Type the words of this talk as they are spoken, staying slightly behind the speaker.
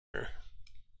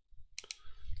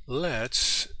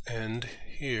let's end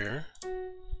here.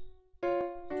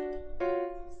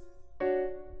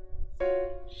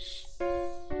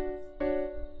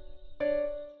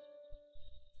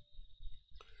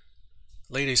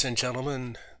 Ladies and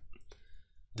gentlemen,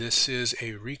 this is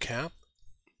a recap,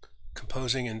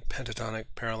 composing in pentatonic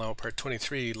parallel, part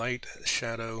 23, light,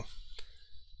 shadow,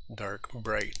 dark,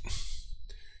 bright.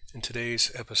 In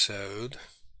today's episode,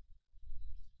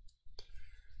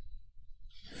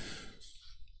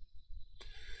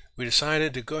 we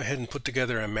decided to go ahead and put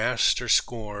together a master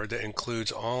score that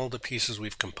includes all the pieces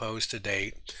we've composed to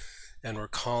date, and we're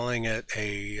calling it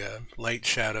a light,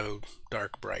 shadow,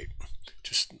 dark, bright,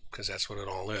 just because that's what it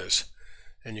all is.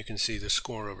 And you can see the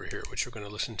score over here, which we're going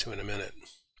to listen to in a minute.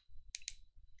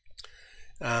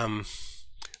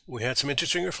 We had some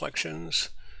interesting reflections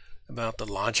about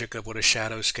the logic of what a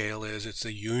shadow scale is. It's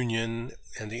the union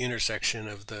and the intersection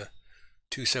of the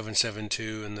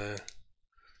 2772 and the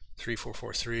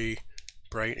 3443.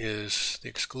 Bright is the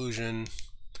exclusion.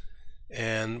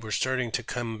 And we're starting to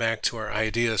come back to our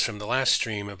ideas from the last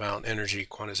stream about energy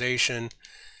quantization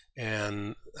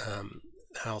and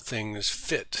how things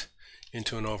fit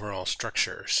into an overall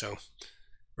structure. So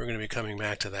we're going to be coming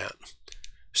back to that.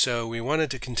 So we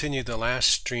wanted to continue the last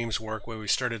stream's work where we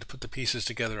started to put the pieces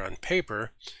together on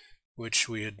paper, which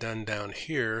we had done down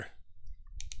here.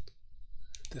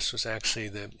 This was actually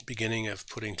the beginning of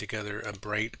putting together a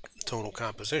bright total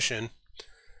composition.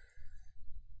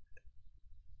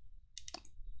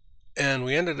 And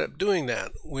we ended up doing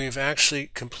that. We've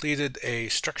actually completed a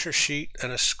structure sheet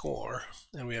and a score,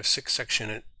 and we have six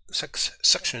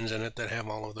sections in it that have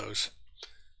all of those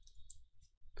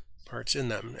parts in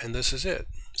them, and this is it.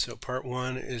 So part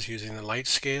one is using the light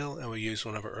scale, and we use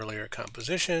one of our earlier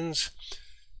compositions,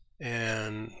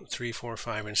 and 3, 4,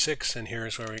 5, and 6, and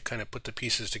here's where we kind of put the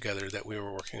pieces together that we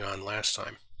were working on last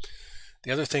time.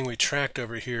 The other thing we tracked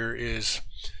over here is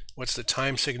what's the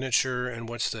time signature and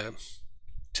what's the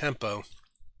tempo.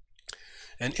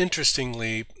 And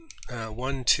interestingly,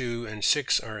 1, 2, and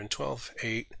 6 are in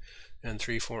 12/8, and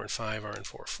 3, 4, and 5 are in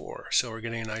 4/4. So we're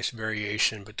getting a nice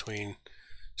variation between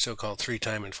so-called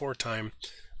 3-time and 4-time.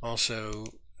 Also,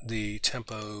 the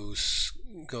tempos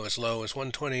go as low as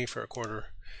 120 for a quarter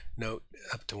note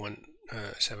up to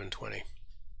 720.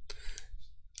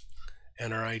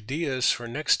 And our ideas for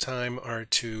next time are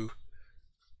to,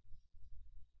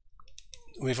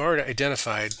 we've already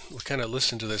identified, we kind of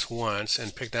listened to this once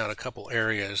and picked out a couple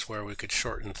areas where we could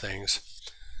shorten things.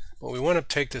 But we want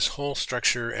to take this whole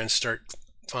structure and start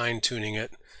fine-tuning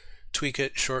it, tweak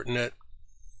it, shorten it,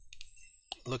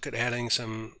 look at adding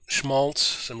some schmaltz,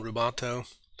 some rubato,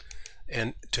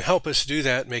 and to help us do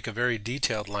that, make a very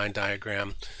detailed line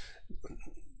diagram,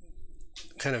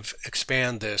 kind of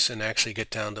expand this and actually get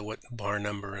down to what bar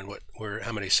number and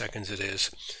how many seconds it is,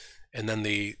 and then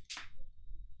the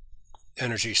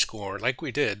energy score, like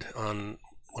we did on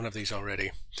one of these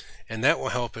already, and that will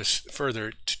help us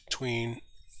further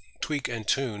tweak and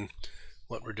tune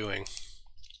what we're doing.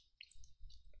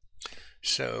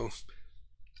 So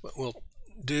what we'll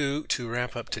do to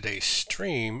wrap up today's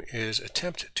stream is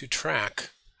attempt to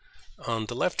track on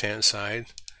the left-hand side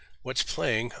what's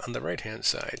playing on the right-hand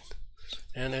side.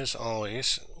 And as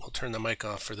always, we'll turn the mic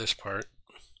off for this part.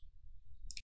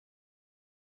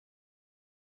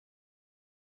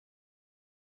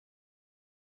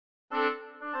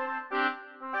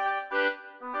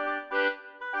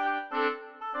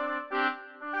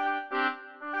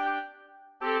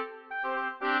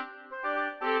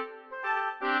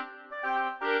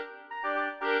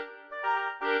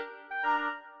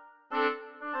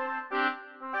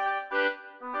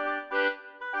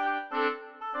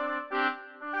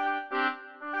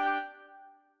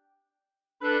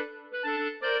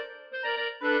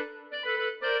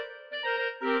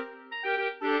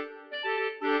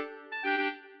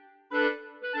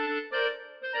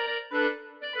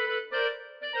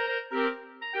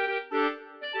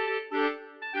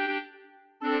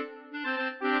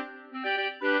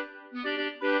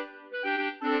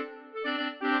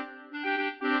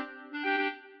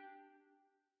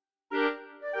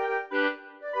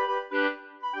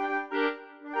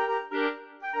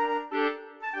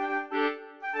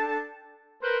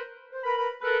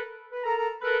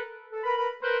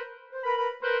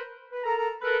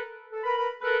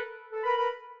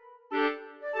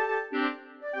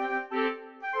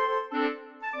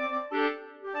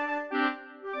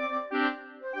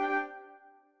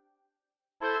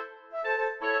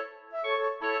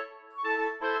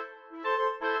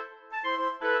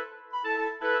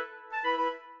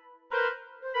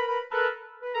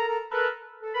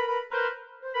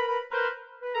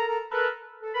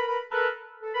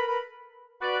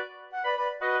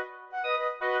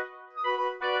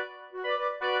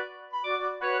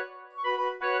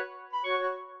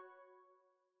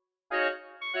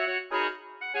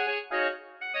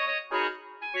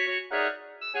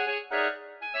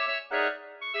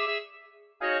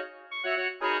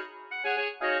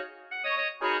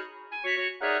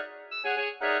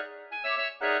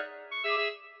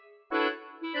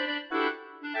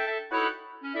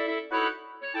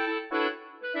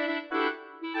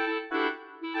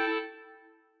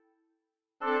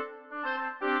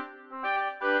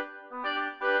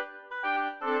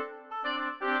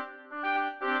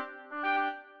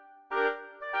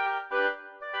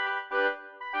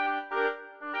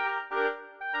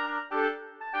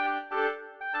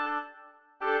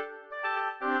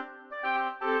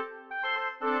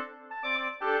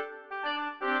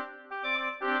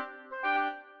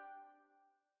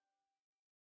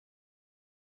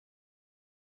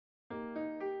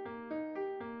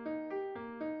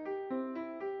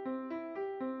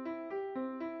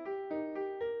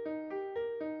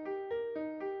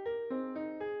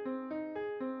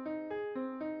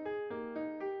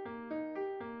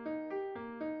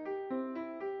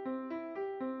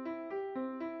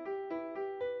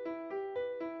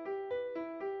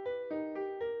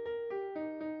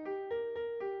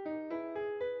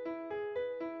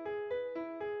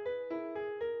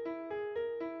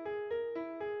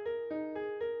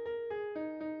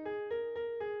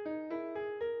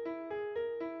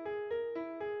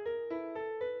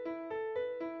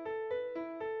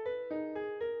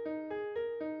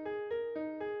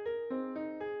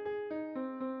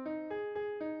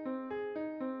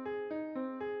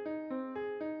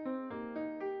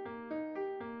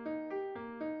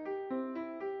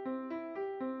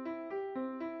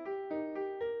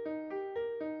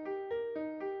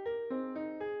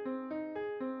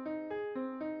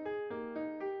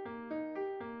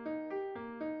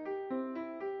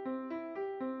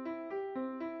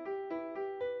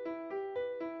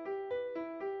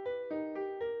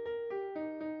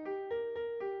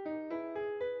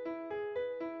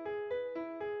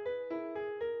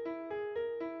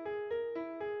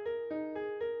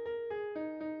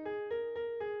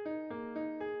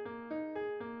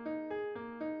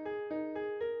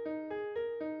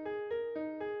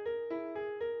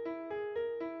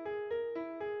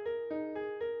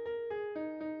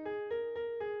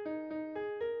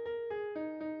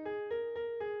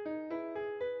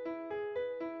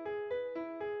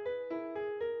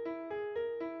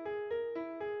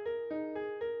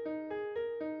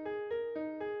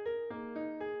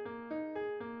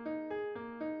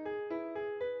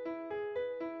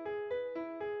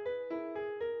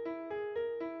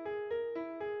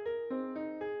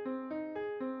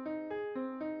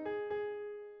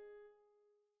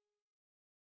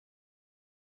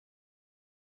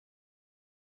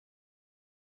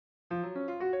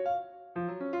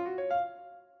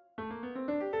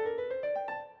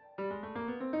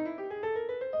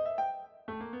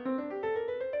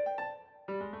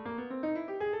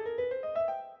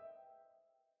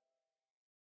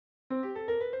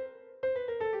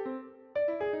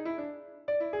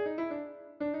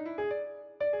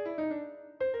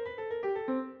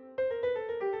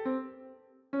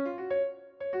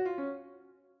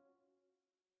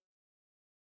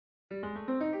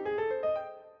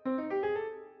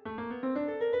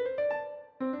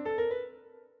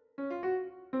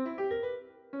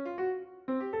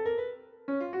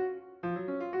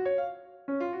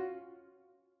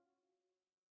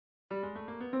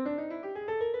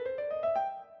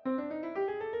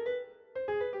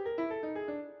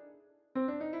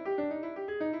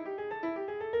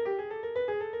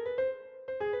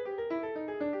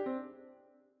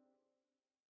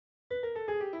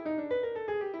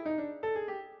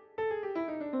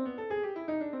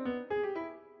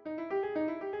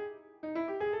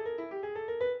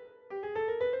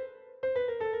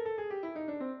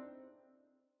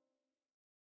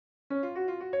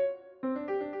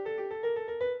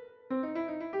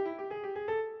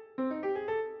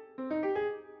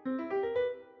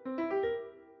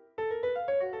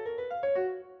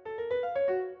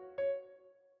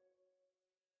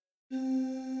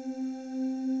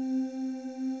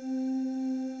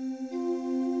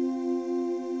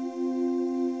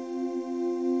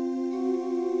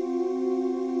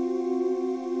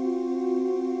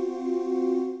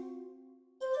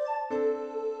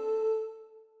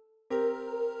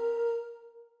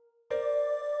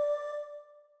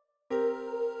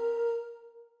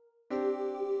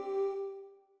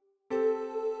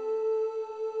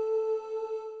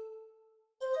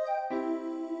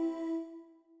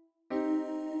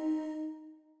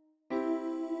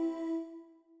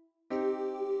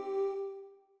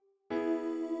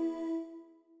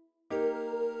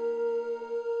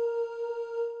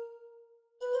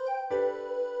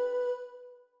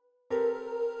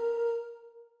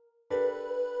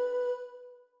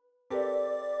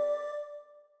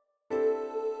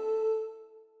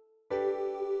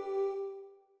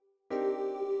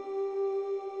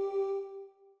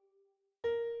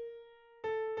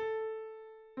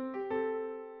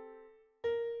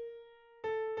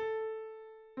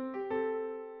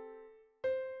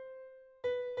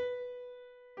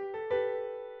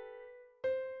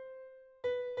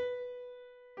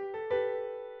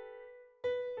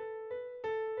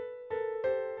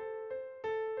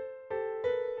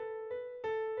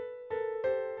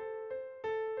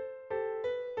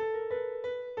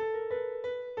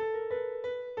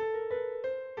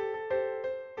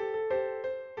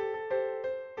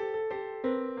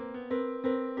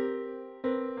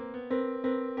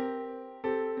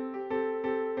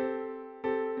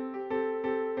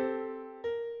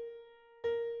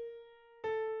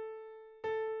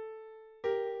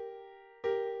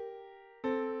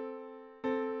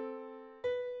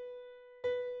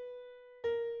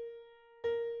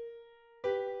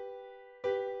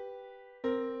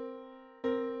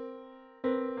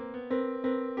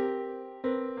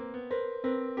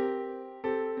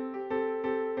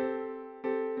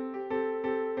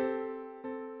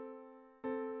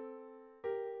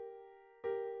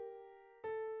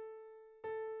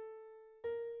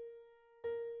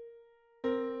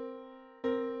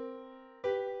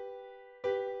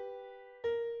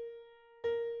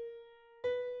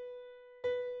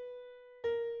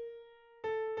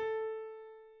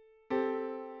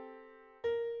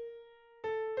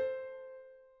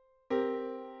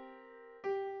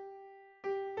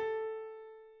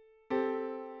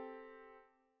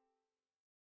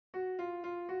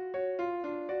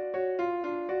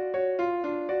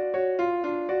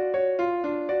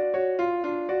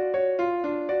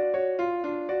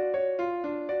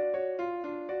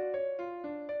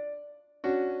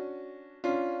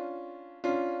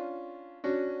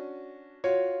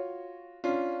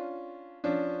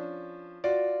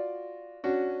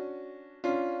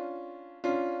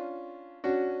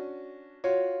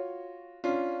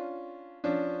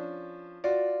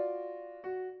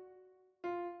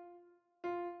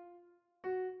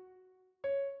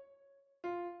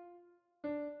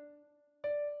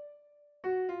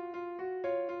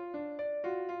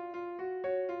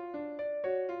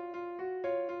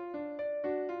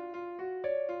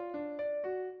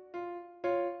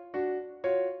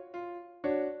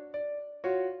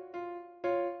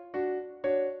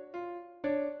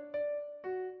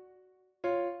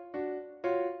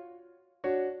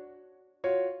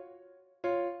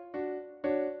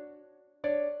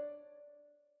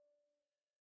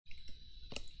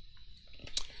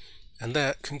 And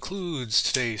that concludes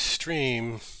today's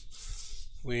stream.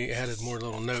 We added more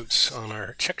little notes on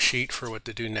our check sheet for what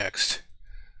to do next.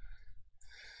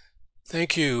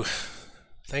 Thank you.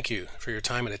 Thank you for your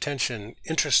time and attention,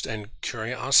 interest, and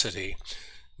curiosity.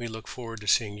 We look forward to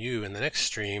seeing you in the next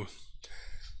stream.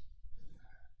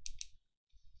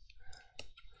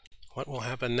 What will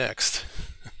happen next?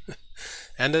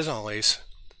 And as always,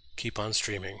 keep on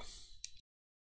streaming.